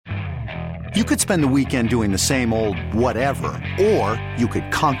You could spend the weekend doing the same old whatever, or you could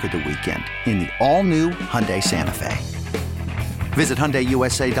conquer the weekend in the all-new Hyundai Santa Fe. Visit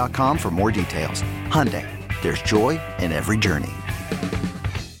HyundaiUSA.com for more details. Hyundai, there's joy in every journey.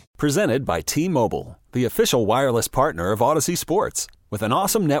 Presented by T-Mobile, the official wireless partner of Odyssey Sports. With an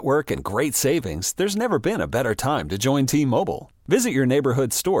awesome network and great savings, there's never been a better time to join T-Mobile. Visit your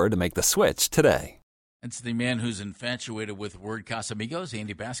neighborhood store to make the switch today. It's the man who's infatuated with word Casamigos,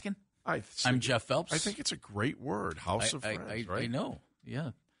 Andy Baskin. I'm Jeff Phelps. I think it's a great word, House of Friends, right? I know,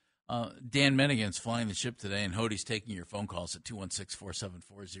 yeah. Dan Menigan's flying the ship today, and Hody's taking your phone calls at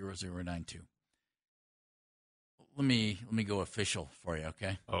 216-474-0092. Let me go official for you,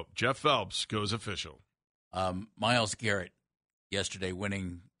 okay? Oh, Jeff Phelps goes official. Myles Garrett yesterday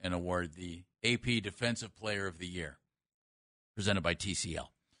winning an award, the AP Defensive Player of the Year, presented by TCL.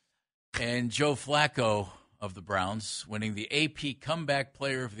 And Joe Flacco of the Browns winning the AP Comeback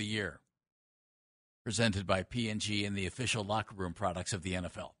Player of the Year, presented by P&G and the official locker room products of the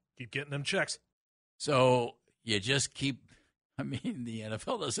NFL. Keep getting them checks. So you just keep, the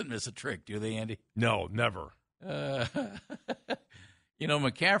NFL doesn't miss a trick, do they, Andy? No, never.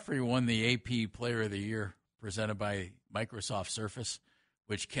 McCaffrey won the AP Player of the Year presented by Microsoft Surface,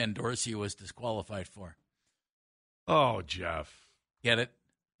 which Ken Dorsey was disqualified for. Oh, Jeff. Get it?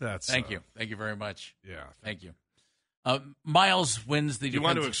 Thank you. Thank you very much. Yeah. Thank you. Myles wins the. Do you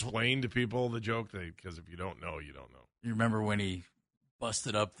want to explain to people the joke? Because if you don't know, you don't know. You remember when he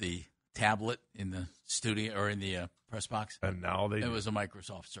busted up the tablet in the studio or in the press box? And now it was a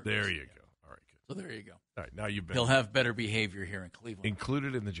Microsoft Surface. There you go. All right, good. So there you go. All right, now you've been. He'll have better behavior here in Cleveland.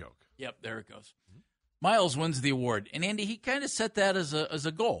 Included in the joke. Yep, there it goes. Myles wins the award, and Andy, he kind of set that as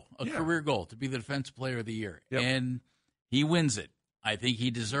a goal, career goal, to be the Defensive Player of the Year, and he wins it. I think he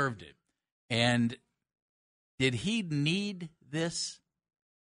deserved it. And did he need this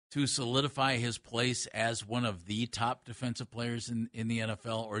to solidify his place as one of the top defensive players in the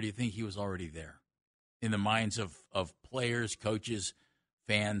NFL, or do you think he was already there in the minds of players, coaches,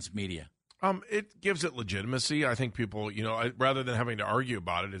 fans, media? It gives it legitimacy. I think people, rather than having to argue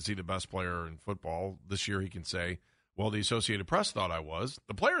about it, is he the best player in football? This year he can say, well, the Associated Press thought I was.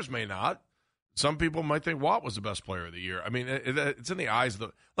 The players may not. Some people might think Watt was the best player of the year. I mean, it's in the eyes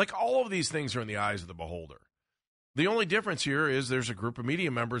of all of these things are in the eyes of the beholder. The only difference here is there's a group of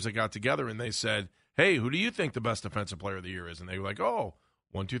media members that got together and they said, hey, who do you think the best defensive player of the year is? And they were like,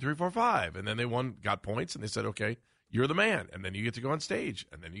 1, 2, 3, 4, 5. And then they got points, and they said, okay, you're the man. And then you get to go on stage,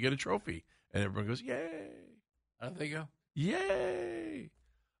 and then you get a trophy. And everyone goes, yay. How did they go? Yay.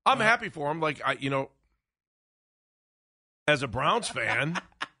 I'm happy for him. As a Browns fan,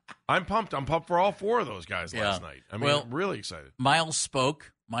 I'm pumped. I'm pumped for all four of those guys last night. I'm really excited. Myles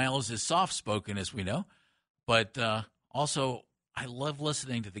spoke. Myles is soft-spoken, as we know. But also, I love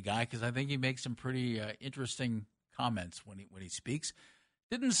listening to the guy because I think he makes some pretty interesting comments when he speaks.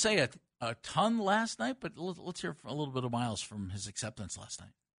 Didn't say a ton last night, but let's hear a little bit of Myles from his acceptance last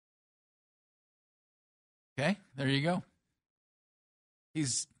night. Okay, there you go.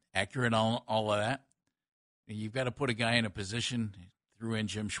 He's accurate on all of that. You've got to put a guy in a position. Threw in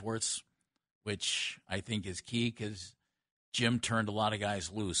Jim Schwartz, which I think is key because Jim turned a lot of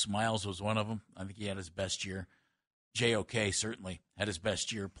guys loose. Myles was one of them. I think he had his best year. JOK certainly had his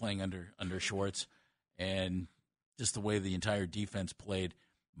best year playing under Schwartz. And just the way the entire defense played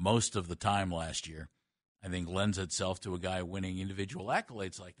most of the time last year, I think lends itself to a guy winning individual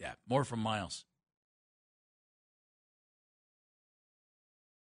accolades like that. More from Myles.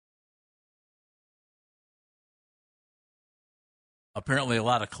 Apparently a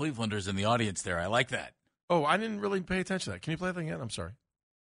lot of Clevelanders in the audience there. I like that. Oh, I didn't really pay attention to that. Can you play that again? I'm sorry.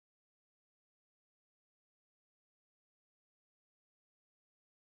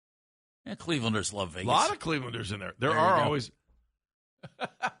 Yeah, Clevelanders love Vegas. A lot of Clevelanders in there. There are always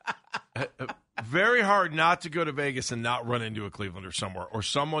very hard not to go to Vegas and not run into a Clevelander somewhere or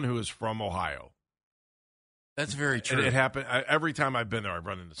someone who is from Ohio. That's very true. And it happened every time I've been there. I've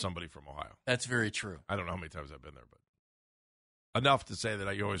run into somebody from Ohio. That's very true. I don't know how many times I've been there, but enough to say that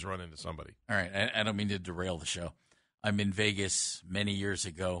I always run into somebody. All right. I don't mean to derail the show. I'm in Vegas many years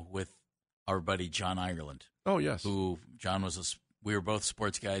ago with our buddy John Ireland. Oh, yes. We were both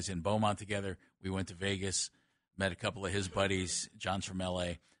sports guys in Beaumont together. We went to Vegas, met a couple of his buddies. John's from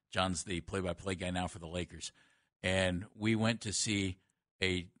L.A. John's the play-by-play guy now for the Lakers. And we went to see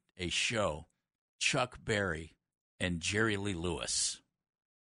a show, Chuck Berry and Jerry Lee Lewis.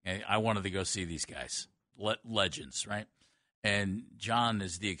 And I wanted to go see these guys, legends, right? And John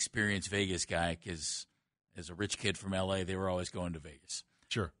is the experienced Vegas guy because as a rich kid from L.A., they were always going to Vegas.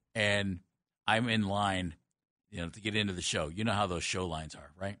 Sure. And I'm in line, to get into the show. You know how those show lines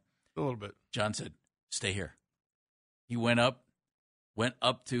are, right? A little bit. John said, stay here. He went up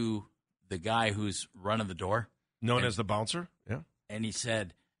to the guy who's running the door. Known as the bouncer? Yeah. And he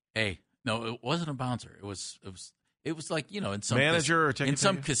said, hey, no, it wasn't a bouncer. It was like, in some manager or in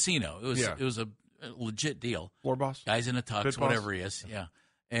some casino. It was a legit deal. Floor boss? Guy's in a tux, Pit whatever boss? he is. Yeah.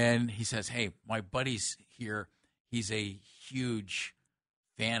 And he says, hey, my buddy's here. He's a huge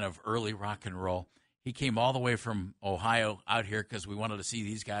fan of early rock and roll. He came all the way from Ohio out here because we wanted to see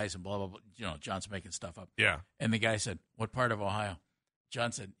these guys and blah, blah, blah. John's making stuff up. Yeah. And the guy said, what part of Ohio?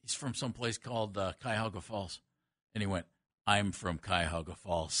 John said, he's from some place called Cuyahoga Falls. And he went, I'm from Cuyahoga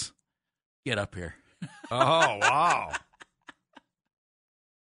Falls. Get up here. Oh, wow.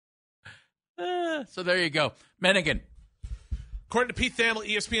 So there you go. Mennigan. According to Pete Thamel,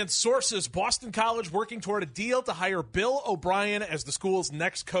 ESPN sources, Boston College working toward a deal to hire Bill O'Brien as the school's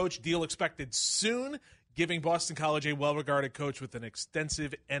next coach. Deal expected soon, giving Boston College a well-regarded coach with an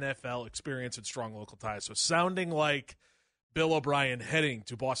extensive NFL experience and strong local ties. So sounding like Bill O'Brien heading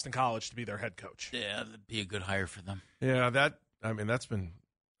to Boston College to be their head coach. Yeah, that'd be a good hire for them. Yeah, that's been,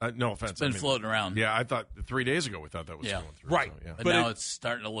 no offense. It's been floating around. Yeah, I thought 3 days ago we thought that was going through. Right. So, yeah. But now it's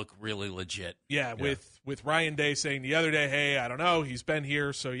starting to look really legit. Yeah, with Ryan Day saying the other day, hey, I don't know, he's been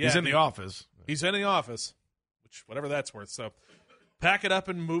here, so yeah. He's in the office. He's in the office, which whatever that's worth. So pack it up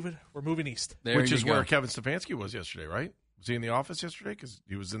and move it. We're moving east. Which is where Kevin Stefanski was yesterday, right? Was he in the office yesterday? Because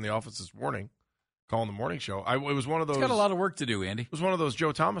he was in the office this morning, calling the morning show. It was one of those. He's got a lot of work to do, Andy. It was one of those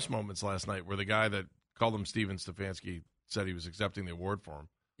Joe Thomas moments last night where the guy that called him Steven Stefanski said he was accepting the award for him.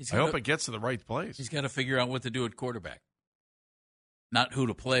 I hope it gets to the right place. He's got to figure out what to do at quarterback. Not who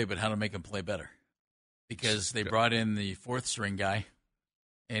to play, but how to make him play better. Because they brought in the fourth string guy,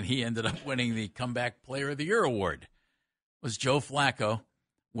 and he ended up winning the Comeback Player of the Year award. It was Joe Flacco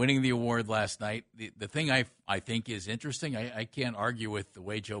winning the award last night. The thing I think is interesting, I can't argue with the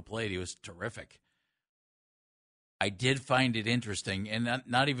way Joe played. He was terrific. I did find it interesting, and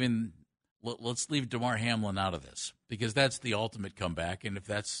not even let's leave Damar Hamlin out of this, because that's the ultimate comeback, and if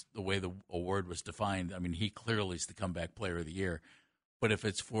that's the way the award was defined, I mean, he clearly is the Comeback Player of the Year. But if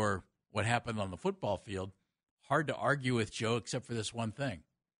it's for what happened on the football field, hard to argue with Joe except for this one thing.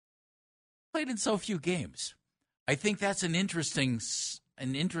 Played in so few games. I think that's an interesting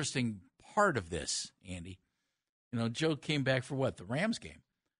part of this, Andy. Joe came back for what? The Rams game.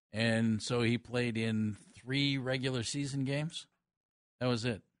 And so he played in 3 regular season games. That was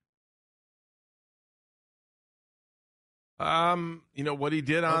it. What he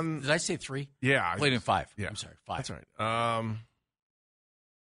did on. Did I say 3? Yeah. Played in 5. Yeah. I'm sorry, 5. That's right. I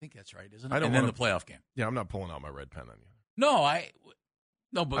think that's right, isn't it? And then the playoff game. Yeah, I'm not pulling out my red pen on you.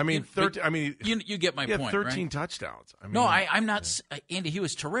 No, but I mean, 13. You get my point. 13 right? touchdowns. I'm not. Yeah. Andy, he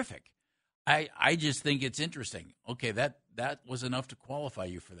was terrific. I just think it's interesting. Okay, that was enough to qualify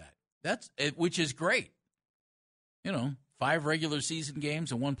you for that. Which is great. 5 regular season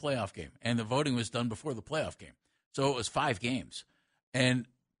games and 1 playoff game, and the voting was done before the playoff game, so it was 5 games, and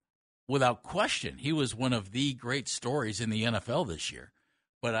without question, he was one of the great stories in the NFL this year.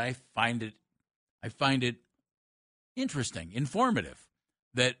 But I find it interesting, informative,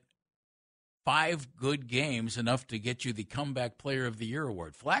 that 5 good games enough to get you the Comeback Player of the Year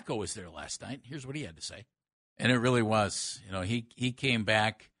award. Flacco was there last night. Here's what he had to say. And it really was. He came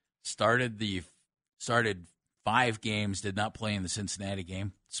back, started 5 games, did not play in the Cincinnati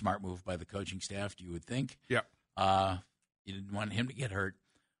game. Smart move by the coaching staff, you would think. Yeah. You didn't want him to get hurt.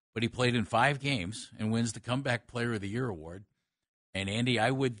 But he played in 5 games and wins the Comeback Player of the Year award. And, Andy,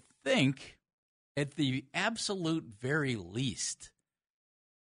 I would think at the absolute very least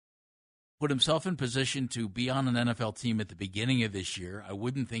put himself in position to be on an NFL team at the beginning of this year. I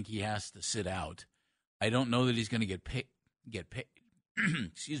wouldn't think he has to sit out. I don't know that he's going to get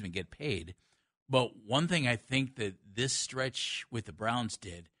paid. But one thing I think that this stretch with the Browns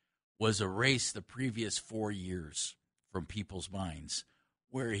did was erase the previous 4 years from people's minds,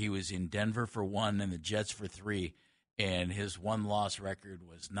 where he was in Denver for 1 and the Jets for 3, and his 1-loss record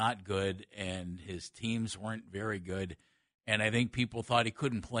was not good, and his teams weren't very good, and I think people thought he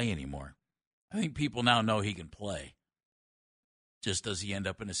couldn't play anymore. I think people now know he can play. Just does he end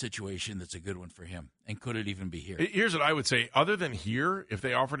up in a situation that's a good one for him? And could it even be here? Here's what I would say. Other than here, if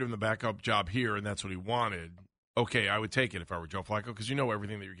they offered him the backup job here and that's what he wanted, okay, I would take it if I were Joe Flacco, because you know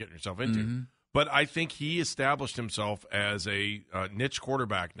everything that you're getting yourself into. Mm-hmm. But I think he established himself as a niche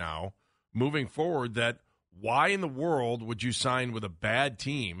quarterback now, moving forward, that why in the world would you sign with a bad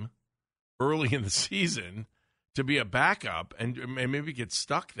team early in the season to be a backup and maybe get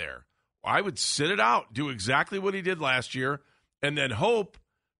stuck there? I would sit it out, do exactly what he did last year, and then hope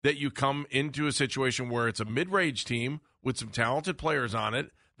that you come into a situation where it's a mid-range team with some talented players on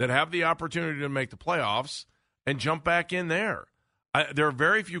it that have the opportunity to make the playoffs and jump back in there. There are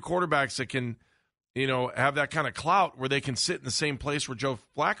very few quarterbacks that can, have that kind of clout where they can sit in the same place where Joe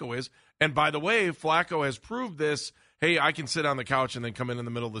Flacco is. And by the way, Flacco has proved this. Hey, I can sit on the couch and then come in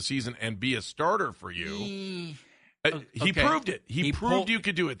the middle of the season and be a starter for you. He proved it. He proved you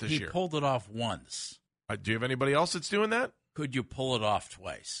could do it this year. He pulled it off once. Do you have anybody else that's doing that? Could you pull it off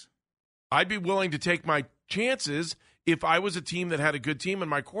twice? I'd be willing to take my chances if I was a team that had a good team and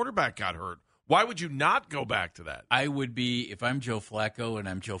my quarterback got hurt. Why would you not go back to that? I would be, if I'm Joe Flacco and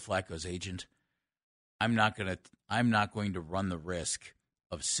I'm Joe Flacco's agent, I'm not going to run the risk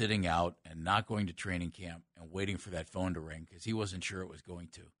of sitting out and not going to training camp and waiting for that phone to ring because he wasn't sure it was going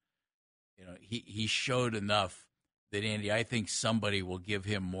to. He showed enough that, Andy, I think somebody will give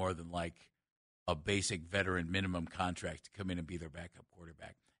him more than like a basic veteran minimum contract to come in and be their backup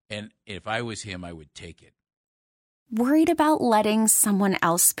quarterback. And if I was him, I would take it. Worried about letting someone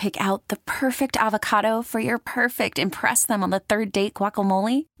else pick out the perfect avocado for your perfect impress them on the third date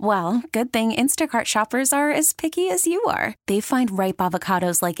guacamole? Well, good thing Instacart shoppers are as picky as you are. They find ripe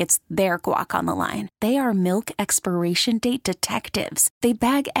avocados like it's their guac on the line. They are milk expiration date detectives. They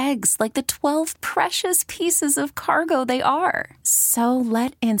bag eggs like the 12 precious pieces of cargo they are. So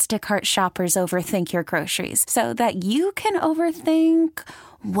let Instacart shoppers overthink your groceries so that you can overthink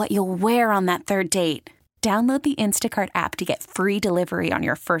what you'll wear on that third date. Download the Instacart app to get free delivery on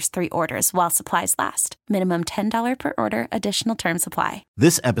your first 3 orders while supplies last. Minimum $10 per order. Additional terms apply.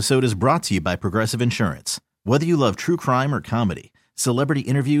 This episode is brought to you by Progressive Insurance. Whether you love true crime or comedy, celebrity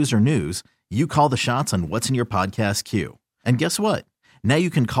interviews or news, you call the shots on what's in your podcast queue. And guess what? Now you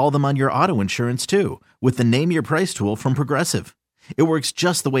can call them on your auto insurance too with the Name Your Price tool from Progressive. It works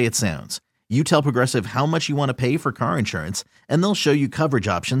just the way it sounds. You tell Progressive how much you want to pay for car insurance, and they'll show you coverage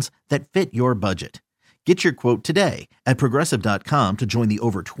options that fit your budget. Get your quote today at Progressive.com to join the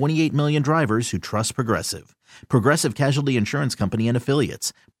over 28 million drivers who trust Progressive. Progressive Casualty Insurance Company and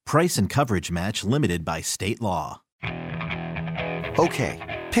Affiliates. Price and coverage match limited by state law. Okay,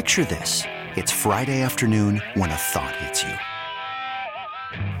 picture this. It's Friday afternoon when a thought hits you.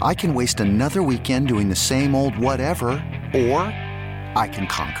 I can waste another weekend doing the same old whatever, or I can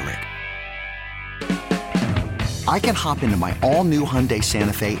conquer it. I can hop into my all-new Hyundai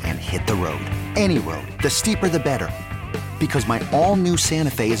Santa Fe and hit the road. Any road. The steeper, the better. Because my all-new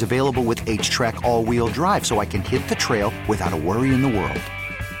Santa Fe is available with H-Track all-wheel drive, so I can hit the trail without a worry in the world.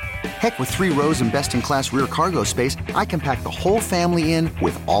 Heck, with 3 rows and best-in-class rear cargo space, I can pack the whole family in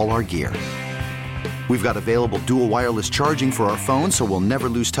with all our gear. We've got available dual wireless charging for our phones, so we'll never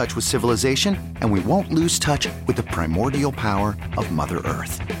lose touch with civilization, and we won't lose touch with the primordial power of Mother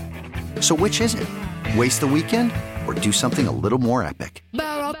Earth. So which is it? Waste the weekend or do something a little more epic?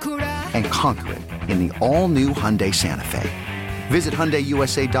 And conquer it in the all-new Hyundai Santa Fe. Visit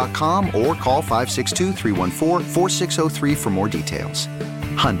HyundaiUSA.com or call 562-314-4603 for more details.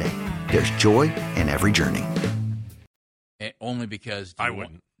 Hyundai, there's joy in every journey. Only because do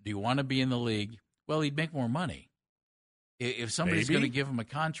you want to be in the league? Well, he'd make more money. If somebody's going to give him a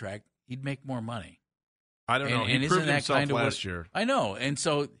contract, he'd make more money. I don't know. He proved himself last year. I know. And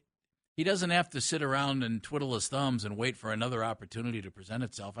so he doesn't have to sit around and twiddle his thumbs and wait for another opportunity to present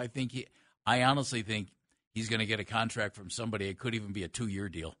itself. I honestly think he's going to get a contract from somebody. It could even be a 2-year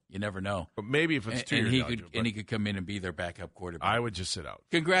deal. You never know. But maybe if it's 2 years, and he could come in and be their backup quarterback. I would just sit out.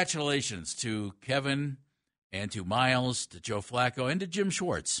 Congratulations to Kevin and to Myles, to Joe Flacco, and to Jim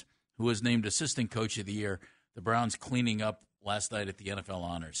Schwartz, who was named Assistant Coach of the Year. The Browns cleaning up last night at the NFL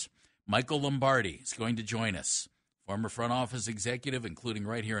Honors. Michael Lombardi is going to join us. Former front office executive, including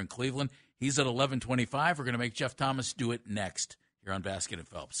right here in Cleveland. He's at 11:25. We're going to make Jeff Thomas do it next here on Baskin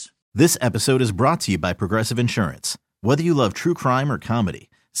Phelps. This episode is brought to you by Progressive Insurance. Whether you love true crime or comedy,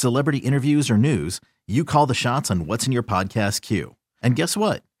 celebrity interviews or news, you call the shots on what's in your podcast queue. And guess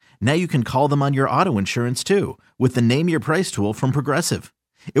what? Now you can call them on your auto insurance too with the Name Your Price tool from Progressive.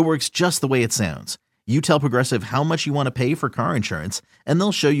 It works just the way it sounds. You tell Progressive how much you want to pay for car insurance, and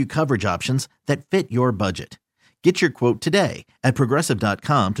they'll show you coverage options that fit your budget. Get your quote today at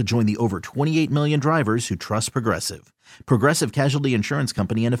Progressive.com to join the over 28 million drivers who trust Progressive. Progressive Casualty Insurance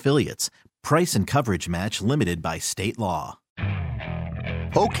Company and Affiliates. Price and coverage match limited by state law.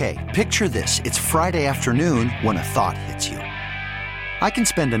 Okay, picture this. It's Friday afternoon when a thought hits you. I can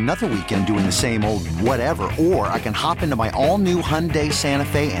spend another weekend doing the same old whatever, or I can hop into my all-new Hyundai Santa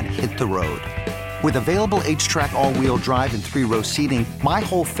Fe and hit the road. With available H-Track all-wheel drive and 3-row seating, my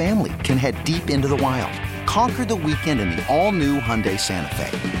whole family can head deep into the wild. Conquer the weekend in the all-new Hyundai Santa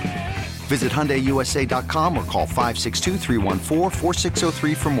Fe. Visit HyundaiUSA.com or call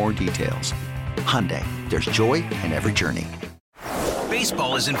 562-314-4603 for more details. Hyundai, there's joy in every journey.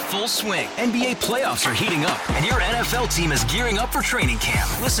 Baseball is in full swing. NBA playoffs are heating up, and your NFL team is gearing up for training camp.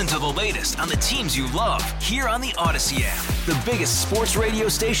 Listen to the latest on the teams you love here on the Odyssey app. The biggest sports radio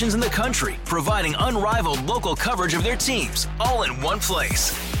stations in the country, providing unrivaled local coverage of their teams, all in one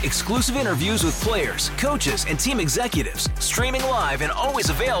place. Exclusive interviews with players, coaches, and team executives, streaming live and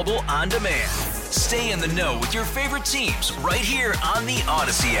always available on demand. Stay in the know with your favorite teams right here on the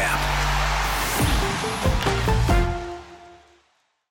Odyssey app.